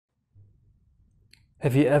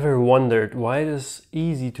Have you ever wondered why it is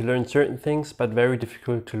easy to learn certain things but very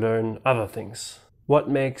difficult to learn other things? What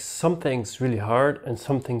makes some things really hard and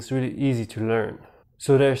some things really easy to learn?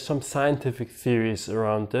 So there's some scientific theories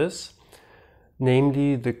around this,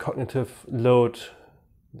 namely the cognitive load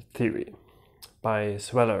theory by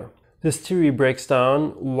Sweller. This theory breaks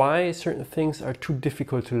down why certain things are too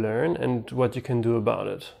difficult to learn and what you can do about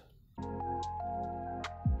it.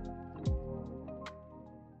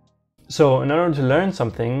 So in order to learn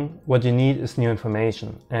something, what you need is new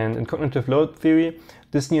information. And in cognitive load theory,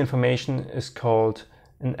 this new information is called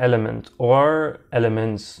an element or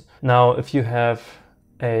elements. Now, if you have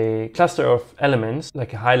a cluster of elements,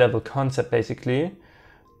 like a high-level concept basically,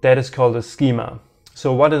 that is called a schema.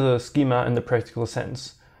 So what is a schema in the practical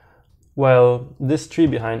sense? Well, this tree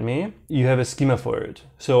behind me, you have a schema for it.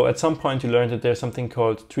 So at some point you learned that there's something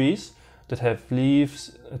called trees that have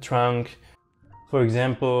leaves, a trunk. For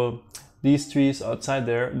example, these trees outside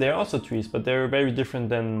there, they're also trees, but they're very different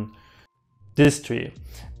than this tree.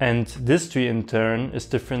 And this tree in turn is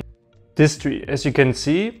different. This tree, as you can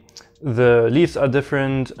see, the leaves are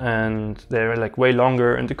different and they're like way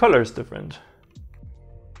longer and the color is different.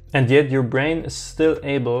 And yet your brain is still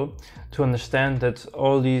able to understand that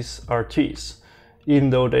all these are trees,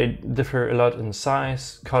 even though they differ a lot in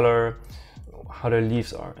size, color, how their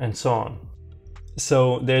leaves are, and so on.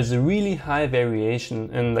 So there's a really high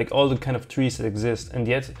variation in like all the kind of trees that exist, and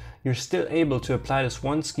yet you're still able to apply this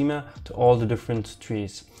one schema to all the different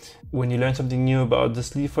trees. When you learn something new about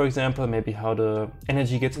this leaf, for example, maybe how the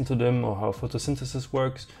energy gets into them or how photosynthesis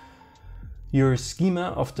works, your schema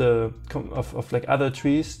of like other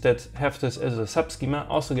trees that have this as a sub-schema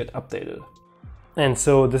also get updated. And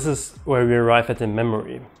so this is where we arrive at the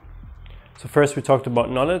memory. So first we talked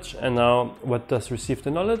about knowledge, and now what does receive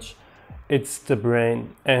the knowledge? It's the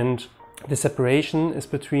brain, and the separation is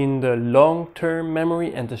between the long-term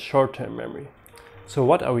memory and the short-term memory. So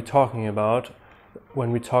what are we talking about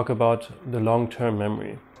when we talk about the long-term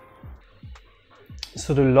memory?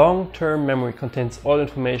 So the long-term memory contains all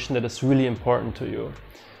information that is really important to you.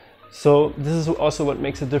 So this is also what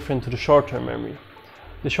makes it different to the short-term memory.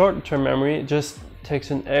 The short-term memory just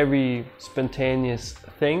takes in every spontaneous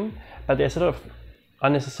thing, but there's a lot of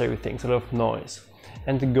unnecessary things, a lot of noise.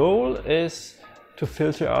 And the goal is to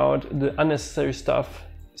filter out the unnecessary stuff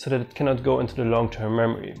so that it cannot go into the long-term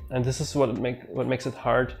memory. And this is what makes it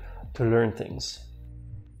hard to learn things.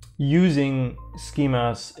 Using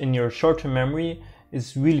schemas in your short-term memory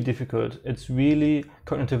is really difficult. It's really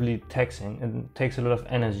cognitively taxing and takes a lot of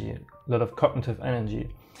energy, a lot of cognitive energy.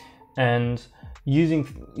 And using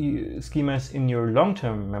schemas in your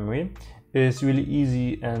long-term memory is really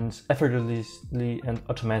easy and effortlessly and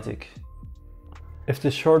automatic. If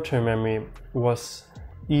the short-term memory was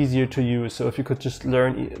easier to use, so if you could just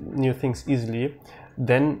learn new things easily,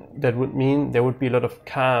 then that would mean there would be a lot of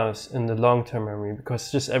chaos in the long-term memory,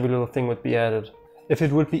 because just every little thing would be added. If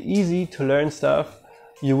it would be easy to learn stuff,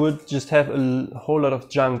 you would just have a whole lot of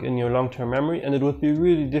junk in your long-term memory, and it would be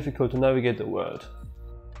really difficult to navigate the world.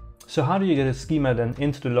 So how do you get a schema then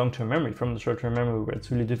into the long-term memory from the short-term memory where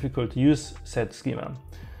it's really difficult to use said schema?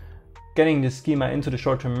 Getting the schema into the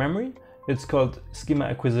short-term memory, it's called schema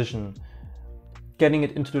acquisition. Getting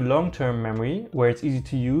it into the long-term memory, where it's easy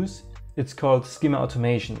to use, it's called schema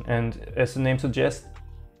automation. And as the name suggests,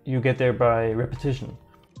 you get there by repetition.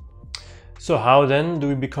 So how then do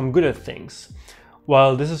we become good at things?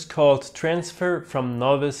 Well, this is called transfer from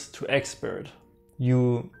novice to expert.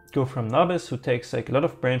 You go from novice, who takes like a lot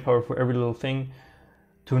of brain power for every little thing,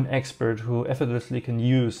 to an expert who effortlessly can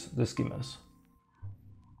use the schemas.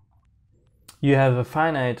 You have a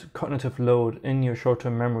finite cognitive load in your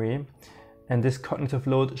short-term memory, and this cognitive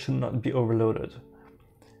load should not be overloaded.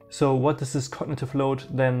 So what does this cognitive load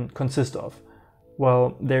then consist of?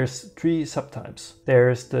 Well, there's three subtypes.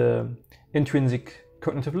 There's the intrinsic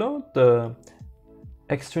cognitive load, the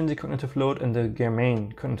extrinsic cognitive load, and the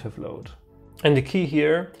germane cognitive load. And the key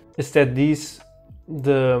here is that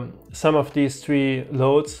the sum of these three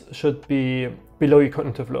loads should be below your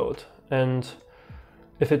cognitive load. And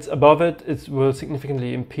if it's above it, it will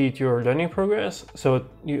significantly impede your learning progress. So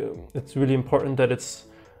it's really important that it's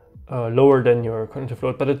lower than your cognitive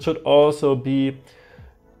load, but it should also be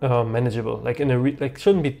manageable. Like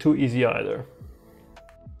shouldn't be too easy either.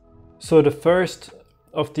 So the first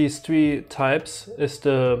of these three types is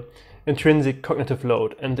the intrinsic cognitive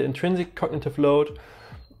load, and the intrinsic cognitive load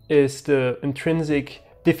is the intrinsic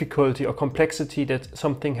difficulty or complexity that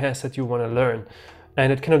something has that you want to learn,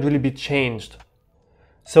 and it cannot really be changed.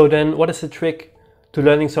 So then what is the trick to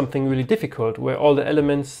learning something really difficult, where all the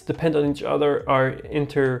elements depend on each other, are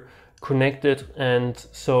interconnected, and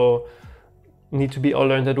so need to be all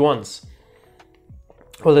learned at once.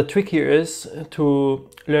 Well, the trick here is to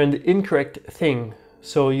learn the incorrect thing.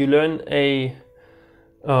 So you learn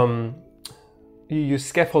you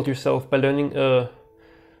scaffold yourself by learning a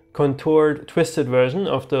contoured, twisted version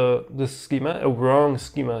of this schema, a wrong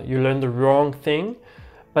schema. You learn the wrong thing,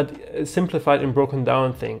 but a simplified and broken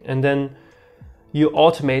down thing. And then you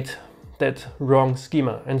automate that wrong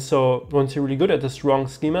schema. And so once you're really good at this wrong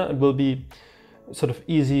schema, it will be sort of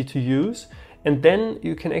easy to use. And then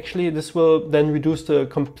you can actually, this will then reduce the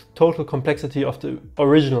total complexity of the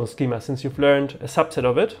original schema, since you've learned a subset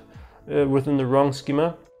of it within the wrong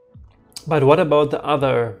schema. But what about the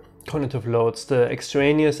other cognitive loads, the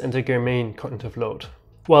extraneous and the germane cognitive load?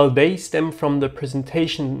 Well, they stem from the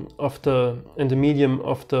presentation of and the medium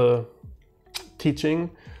of the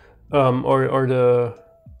teaching, or the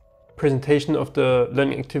presentation of the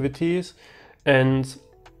learning activities, and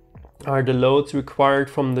are the loads required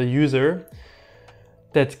from the user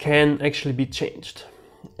that can actually be changed.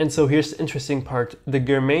 And so here's the interesting part. The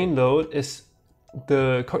germane load is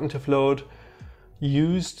the cognitive load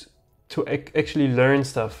used to actually learn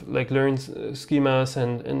stuff, like learn schemas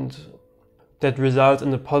and that result in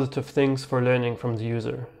the positive things for learning from the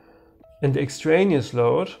user. And the extraneous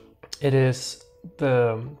load, it is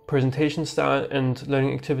the presentation style and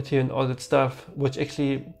learning activity and all that stuff, which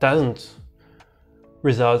actually doesn't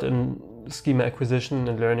result in schema acquisition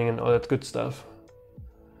and learning and all that good stuff.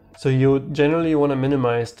 So you generally want to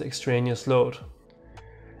minimize the extraneous load.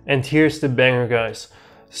 And here's the banger, guys.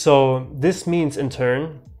 So this means in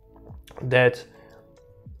turn that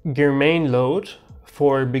germane load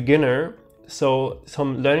for beginner, so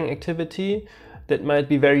some learning activity that might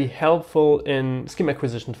be very helpful in schema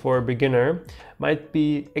acquisition for a beginner, might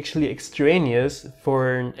be actually extraneous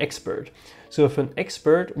for an expert. So if an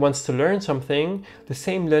expert wants to learn something, the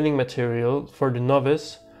same learning material for the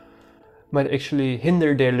novice might actually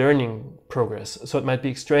hinder their learning progress. So it might be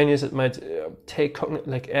extraneous, it might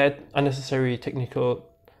add unnecessary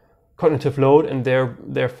cognitive load, and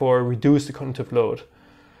therefore reduce the cognitive load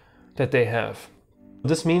that they have.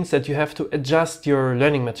 This means that you have to adjust your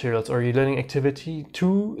learning materials or your learning activity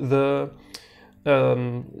to the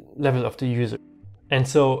level of the user. And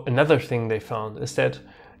so another thing they found is that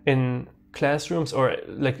in classrooms, or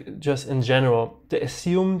like just in general, the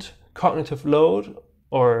assumed cognitive load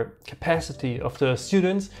or capacity of the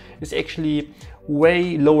students is actually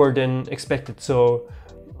way lower than expected. So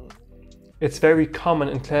it's very common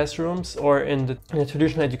in classrooms or in the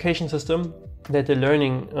traditional education system that the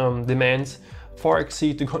learning demands far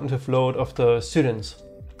exceed the cognitive load of the students.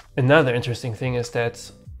 Another interesting thing is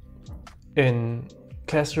that in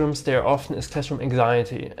classrooms there often is classroom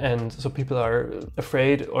anxiety, and so people are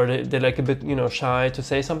afraid, or they're like a bit shy to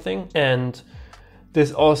say something, and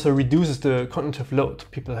this also reduces the cognitive load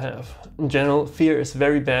people have. In general, fear is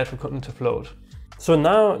very bad for cognitive load. So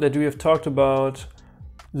now that we have talked about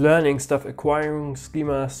learning stuff, acquiring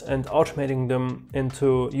schemas and automating them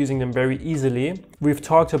into using them very easily, we've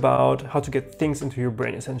talked about how to get things into your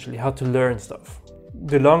brain, essentially, how to learn stuff.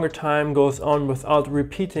 The longer time goes on without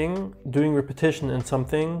doing repetition in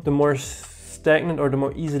something, the more stagnant or the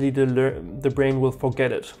more easily the brain will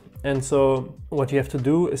forget it. And so what you have to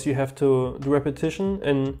do is you have to do repetition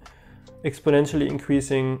in exponentially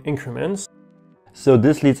increasing increments. So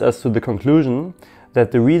this leads us to the conclusion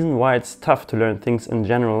that the reason why it's tough to learn things in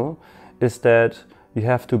general is that you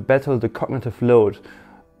have to battle the cognitive load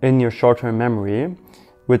in your short-term memory,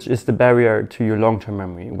 which is the barrier to your long-term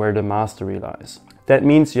memory, where the mastery lies. That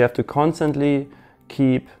means you have to constantly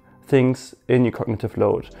keep things in your cognitive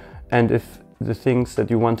load. And if the things that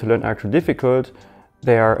you want to learn are too difficult,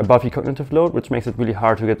 they are above your cognitive load, which makes it really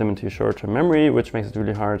hard to get them into your short-term memory, which makes it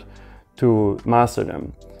really hard to master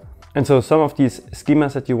them. And so some of these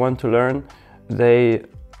schemas that you want to learn, they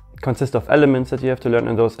consist of elements that you have to learn,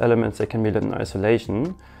 and those elements, they can be learned in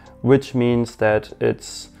isolation, which means that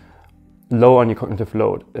it's low on your cognitive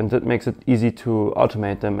load, and that makes it easy to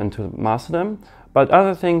automate them and to master them. But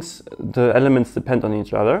other things, the elements depend on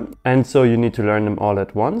each other, and so you need to learn them all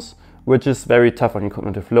at once, which is very tough on your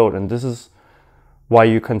cognitive load. And this is why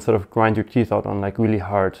you can sort of grind your teeth out on like really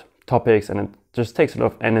hard topics, and it just takes a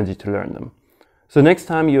lot of energy to learn them. So next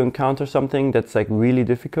time you encounter something that's like really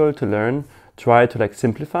difficult to learn, try to like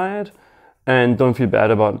simplify it, and don't feel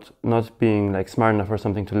bad about not being like smart enough for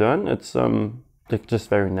something to learn. It's like just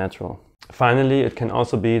very natural. Finally, it can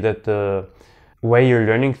also be that the way you're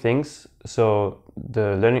learning things, so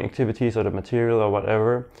the learning activities or the material or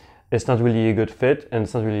whatever, is not really a good fit, and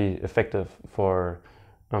it's not really effective for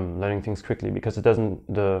learning things quickly, because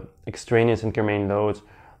the extraneous and germane loads,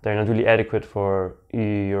 they're not really adequate for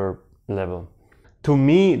your level. To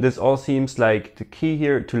me, this all seems like the key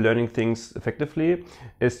here to learning things effectively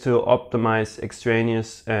is to optimize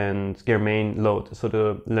extraneous and germane load, so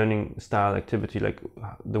the learning style activity, like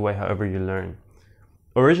the way however you learn.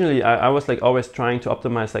 Originally, I was like always trying to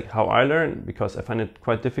optimize like how I learn because I find it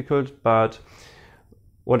quite difficult, but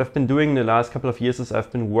what I've been doing the last couple of years is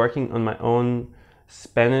I've been working on my own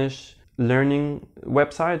Spanish learning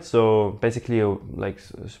website, so basically a like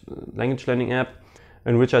language learning app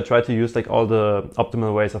in which I try to use like all the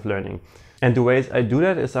optimal ways of learning. And the ways I do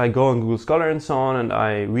that is I go on Google Scholar and so on, and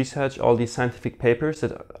I research all these scientific papers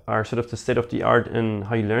that are sort of the state of the art in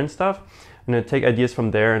how you learn stuff, and I take ideas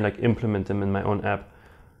from there and like implement them in my own app.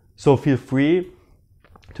 So feel free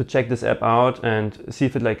to check this app out and see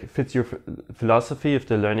if it like fits your philosophy, if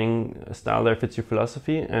the learning style there fits your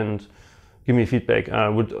philosophy, and give me feedback.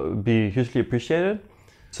 Would be hugely appreciated.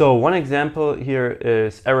 So one example here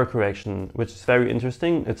is error correction, which is very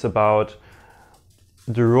interesting. It's about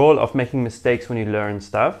the role of making mistakes when you learn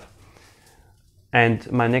stuff. And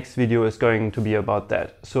my next video is going to be about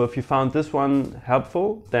that. So if you found this one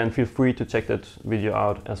helpful, then feel free to check that video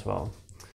out as well.